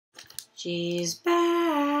She's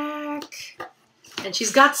back. And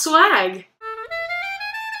she's got swag.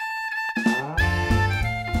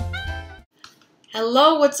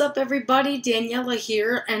 Hello, what's up everybody? Daniela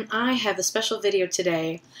here, and I have a special video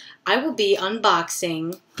today. I will be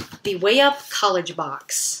unboxing the Wayup college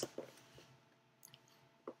box.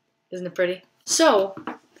 Isn't it pretty? So,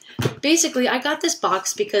 basically, I got this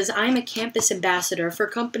box because I'm a campus ambassador for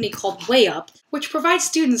a company called Wayup, which provides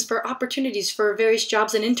students for opportunities for various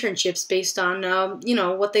jobs and internships based on,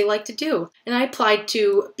 what they like to do. And I applied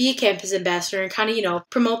to be a campus ambassador and kind of,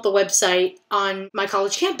 promote the website on my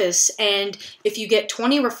college campus. And if you get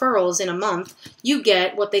 20 referrals in a month, you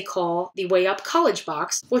get what they call the Wayup college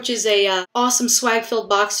box, which is a awesome swag-filled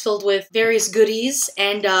box filled with various goodies.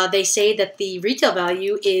 And they say that the retail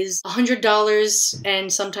value is $100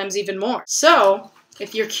 and sometimes even more. So,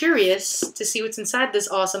 if you're curious to see what's inside this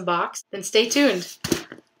awesome box, then stay tuned,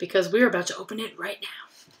 because we're about to open it right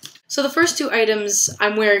now. So the first two items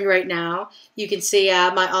I'm wearing right now, you can see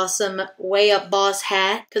my awesome Wayup boss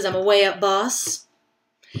hat, because I'm a Wayup boss.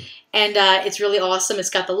 And it's really awesome. It's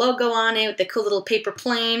got the logo on it with the cool little paper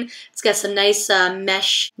plane. It's got some nice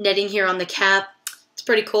mesh netting here on the cap. It's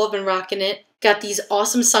pretty cool. I've been rocking it. Got these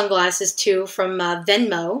awesome sunglasses too from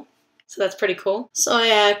Venmo. So that's pretty cool. So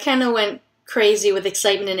I kind of went crazy with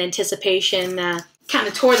excitement and anticipation. Kind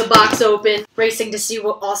of tore the box open, racing to see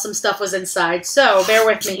what awesome stuff was inside. So bear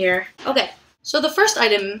with me here. Okay, so the first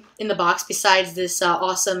item in the box, besides this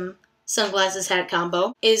awesome sunglasses hat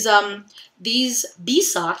combo, is these bee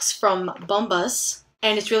socks from Bombas.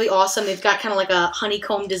 And it's really awesome. They've got kind of like a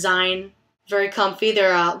honeycomb design. Very comfy.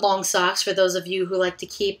 They're long socks for those of you who like to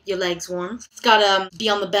keep your legs warm. It's got a bee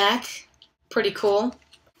on the back. Pretty cool.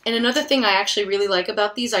 And another thing I actually really like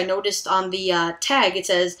about these, I noticed on the tag, it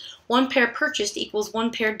says 1 pair purchased equals 1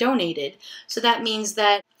 pair donated. So that means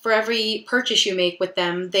that for every purchase you make with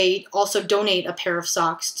them, they also donate a pair of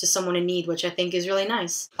socks to someone in need, which I think is really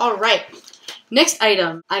nice. All right, next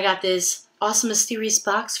item. I got this awesome mysterious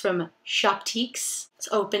box from Shoptiques. Let's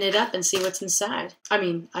open it up and see what's inside. I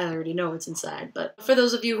mean, I already know what's inside, but for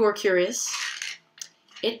those of you who are curious,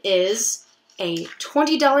 it is a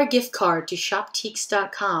 $20 gift card to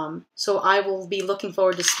Shoptiques.com. So I will be looking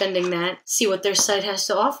forward to spending that, see what their site has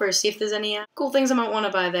to offer, see if there's any cool things I might want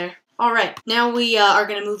to buy there. Alright, now we are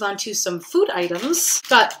going to move on to some food items.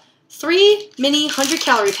 Got 3 mini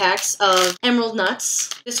 100-calorie packs of emerald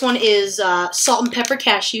nuts. This one is salt and pepper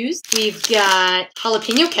cashews. We've got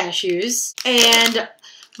jalapeno cashews. And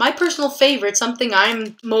my personal favorite, something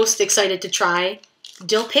I'm most excited to try,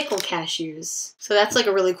 dill pickle cashews. So that's like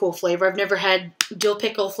a really cool flavor. I've never had dill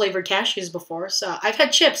pickle flavored cashews before. So I've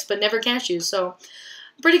had chips, but never cashews. So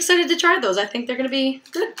I'm pretty excited to try those. I think they're going to be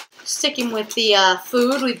good. Sticking with the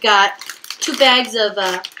food, we've got 2 bags of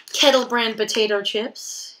Kettle brand potato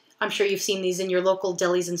chips. I'm sure you've seen these in your local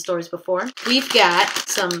delis and stores before. We've got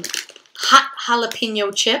some hot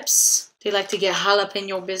jalapeno chips. They like to get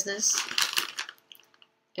jalapeno business.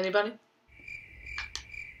 Anybody?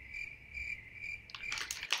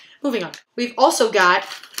 Moving on. We've also got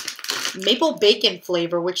maple bacon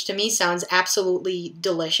flavor, which to me sounds absolutely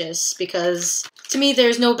delicious, because to me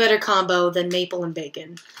there's no better combo than maple and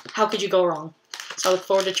bacon. How could you go wrong? So I look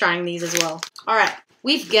forward to trying these as well. Alright,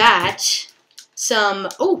 we've got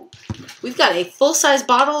we've got a full-size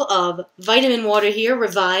bottle of vitamin water here,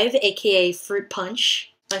 Revive, aka Fruit Punch.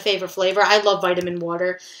 My favorite flavor. I love vitamin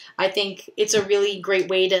water. I think it's a really great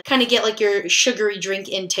way to kind of get like your sugary drink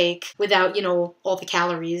intake without, all the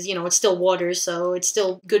calories. It's still water, so it's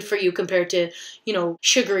still good for you compared to,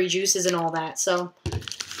 sugary juices and all that. So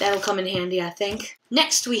that'll come in handy, I think.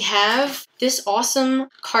 Next, we have this awesome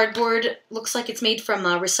cardboard. Looks like it's made from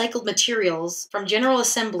recycled materials from General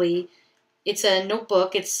Assembly. It's a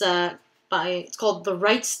notebook. It's called The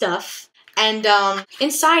Right Stuff. And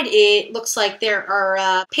inside it looks like there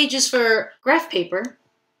are pages for graph paper.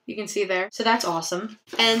 You can see there. So that's awesome.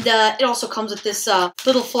 And it also comes with this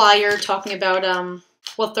little flyer talking about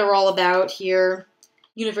what they're all about here.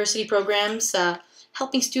 University programs,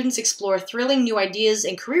 helping students explore thrilling new ideas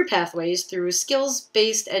and career pathways through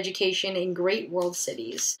skills-based education in great world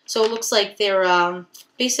cities. So it looks like they're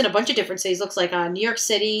based in a bunch of different cities. Looks like New York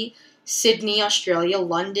City, Sydney, Australia,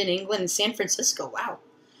 London, England, and San Francisco. Wow.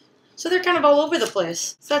 So they're kind of all over the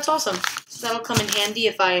place. So that's awesome. So that'll come in handy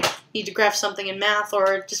if I need to graph something in math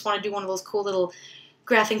or just want to do one of those cool little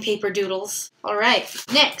graphing paper doodles. Alright,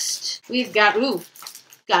 next we've got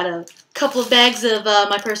a couple of bags of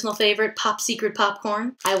my personal favorite, Pop Secret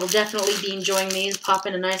popcorn. I will definitely be enjoying these. Pop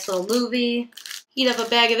in a nice little movie. Heat up a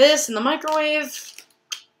bag of this in the microwave.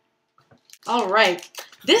 Alright,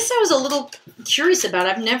 This I was a little curious about.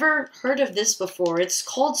 I've never heard of this before. It's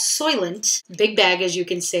called Soylent. Big bag, as you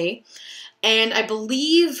can see. And I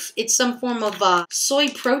believe it's some form of soy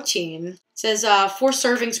protein. It says 4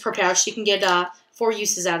 servings per pouch, so you can get 4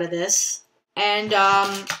 uses out of this. And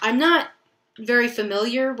I'm not very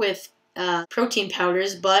familiar with protein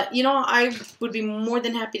powders, but, you know, I would be more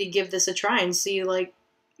than happy to give this a try and see, like,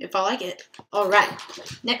 if I like it. Alright,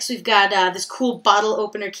 next we've got this cool bottle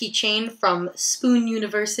opener keychain from Spoon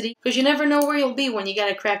University. Because you never know where you'll be when you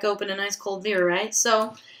gotta crack open a nice cold beer, right?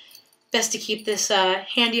 So, best to keep this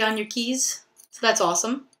handy on your keys. So that's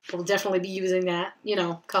awesome. We'll definitely be using that, you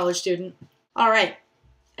know, college student. Alright,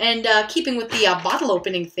 and keeping with the bottle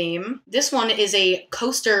opening theme, this one is a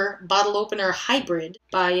coaster bottle opener hybrid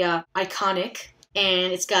by Iconic.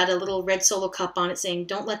 And it's got a little red solo cup on it saying,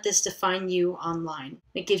 "Don't let this define you online."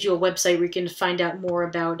 It gives you a website where you can find out more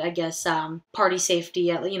about, I guess, party safety,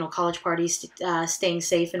 you know, college parties, staying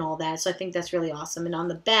safe and all that. So I think that's really awesome. And on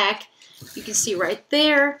the back, you can see right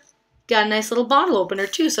there, got a nice little bottle opener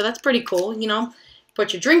too. So that's pretty cool, you know.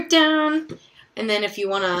 Put your drink down, and then if you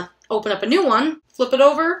want to open up a new one, flip it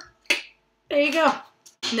over. There you go.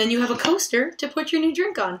 And then you have a coaster to put your new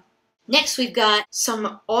drink on. Next, we've got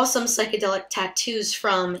some awesome psychedelic tattoos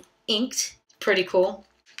from Inked. Pretty cool.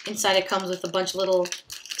 Inside it comes with a bunch of little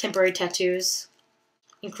temporary tattoos,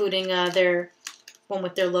 including their one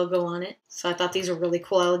with their logo on it. So I thought these were really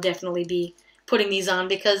cool. I will definitely be putting these on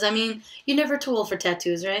because, I mean, you're never too old for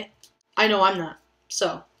tattoos, right? I know I'm not.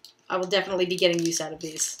 So I will definitely be getting use out of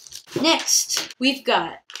these. Next, we've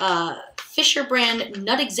got Fisher brand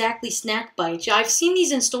Nut Exactly snack bites. I've seen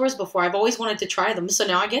these in stores before. I've always wanted to try them, so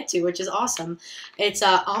now I get to, which is awesome. It's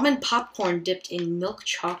almond popcorn dipped in milk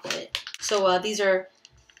chocolate. So these are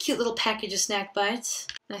cute little package of snack bites.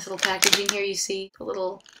 Nice little packaging here. You see the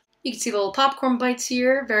little, you can see the little popcorn bites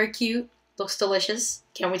here. Very cute. Looks delicious.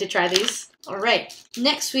 Can't wait to try these. All right.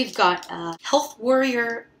 Next, we've got Health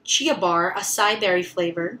Warrior Chia Bar, acai berry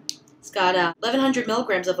flavored. It's got 1,100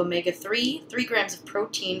 milligrams of omega-3, 3 grams of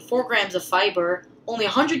protein, 4 grams of fiber, only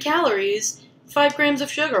 100 calories, 5 grams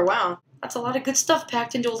of sugar. Wow, that's a lot of good stuff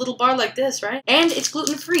packed into a little bar like this, right? And it's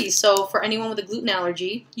gluten-free, so for anyone with a gluten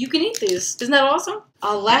allergy, you can eat these. Isn't that awesome?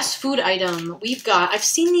 Last food item we've got, I've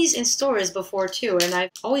seen these in stores before too, and I've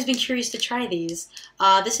always been curious to try these.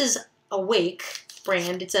 This is Awake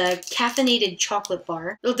brand. It's a caffeinated chocolate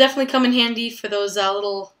bar. It'll definitely come in handy for those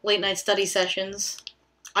little late-night study sessions.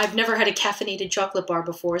 I've never had a caffeinated chocolate bar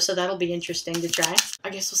before, so that'll be interesting to try. I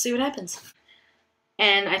guess we'll see what happens.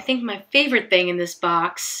 And I think my favorite thing in this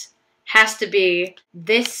box has to be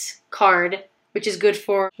this card, which is good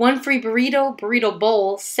for 1 free burrito, burrito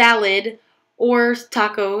bowl, salad, or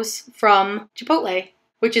tacos from Chipotle,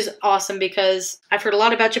 which is awesome because I've heard a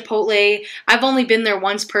lot about Chipotle. I've only been there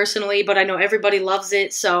once personally, but I know everybody loves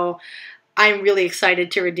it, so I'm really excited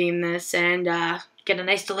to redeem this and get a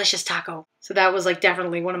nice delicious taco. So that was like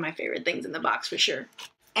definitely one of my favorite things in the box for sure.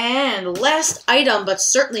 And last item, but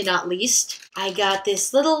certainly not least, I got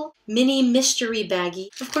this little mini mystery baggie.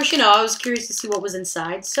 Of course, you know, I was curious to see what was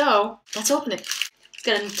inside, so let's open it. It's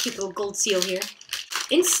got a cute little gold seal here.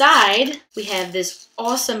 Inside, we have this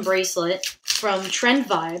awesome bracelet from Trend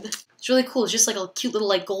Vibe. It's really cool. It's just like a cute little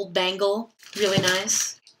like gold bangle. Really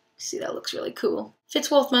nice. See, that looks really cool. Fits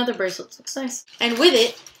well with my other bracelets. Looks nice. And with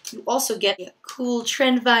it, you also get a cool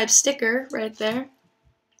Trend Vibe sticker right there.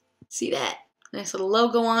 See that? Nice little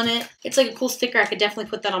logo on it. It's like a cool sticker. I could definitely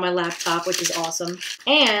put that on my laptop, which is awesome.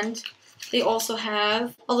 And they also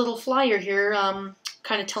have a little flyer here,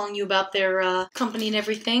 kind of telling you about their company and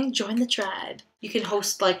everything. Join the tribe. You can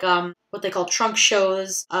host like what they call trunk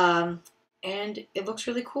shows. And it looks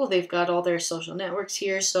really cool. They've got all their social networks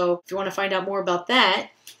here. So if you want to find out more about that,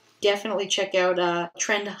 definitely check out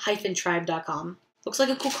trend-tribe.com. Looks like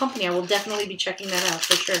a cool company. I will definitely be checking that out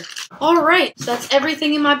for sure. Alright, so that's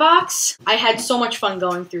everything in my box. I had so much fun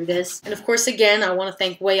going through this. And of course, again, I want to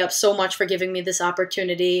thank Wayup so much for giving me this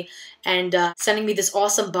opportunity and sending me this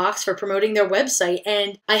awesome box for promoting their website.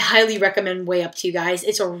 And I highly recommend Wayup to you guys.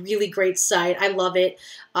 It's a really great site. I love it.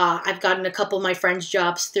 I've gotten a couple of my friends'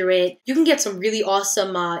 jobs through it. You can get some really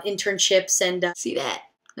awesome internships and see that?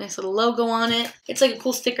 Nice little logo on it. It's like a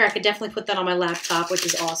cool sticker. I could definitely put that on my laptop, which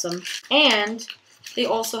is awesome. And they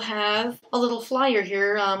also have a little flyer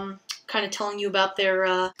here, kind of telling you about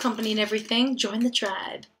their company and everything. Join the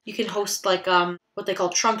tribe. You can host like what they call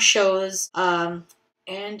trunk shows, and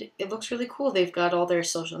it looks really cool. They've got all their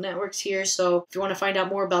social networks here, so if you want to find out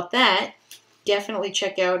more about that, definitely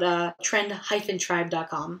check out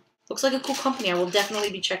trend-tribe.com. Looks like a cool company. I will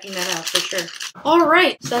definitely be checking that out for sure.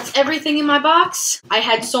 Alright, so that's everything in my box. I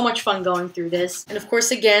had so much fun going through this. And of course,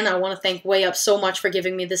 again, I want to thank Wayup so much for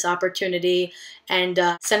giving me this opportunity and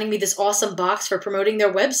sending me this awesome box for promoting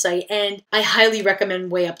their website. And I highly recommend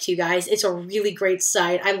Wayup to you guys. It's a really great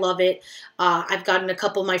site. I love it. I've gotten a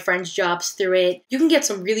couple of my friends' jobs through it. You can get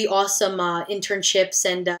some really awesome internships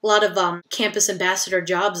and a lot of campus ambassador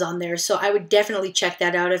jobs on there. So I would definitely check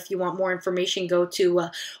that out. If you want more information, go to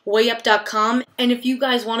wayup.com. And if you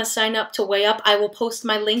guys want to sign up to Wayup, I will post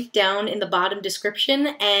my link down in the bottom description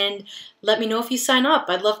and let me know if you sign up.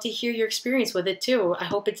 I'd love to hear your experience with it too. I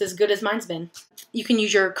hope it's as good as mine's been. You can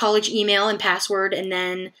use your college email and password and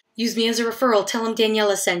then use me as a referral. Tell them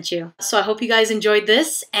Daniela sent you. So I hope you guys enjoyed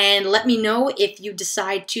this and let me know if you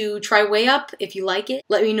decide to try Wayup, if you like it.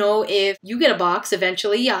 Let me know if you get a box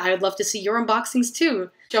eventually. I would love to see your unboxings too.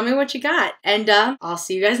 Show me what you got. And I'll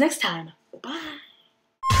see you guys next time. Bye.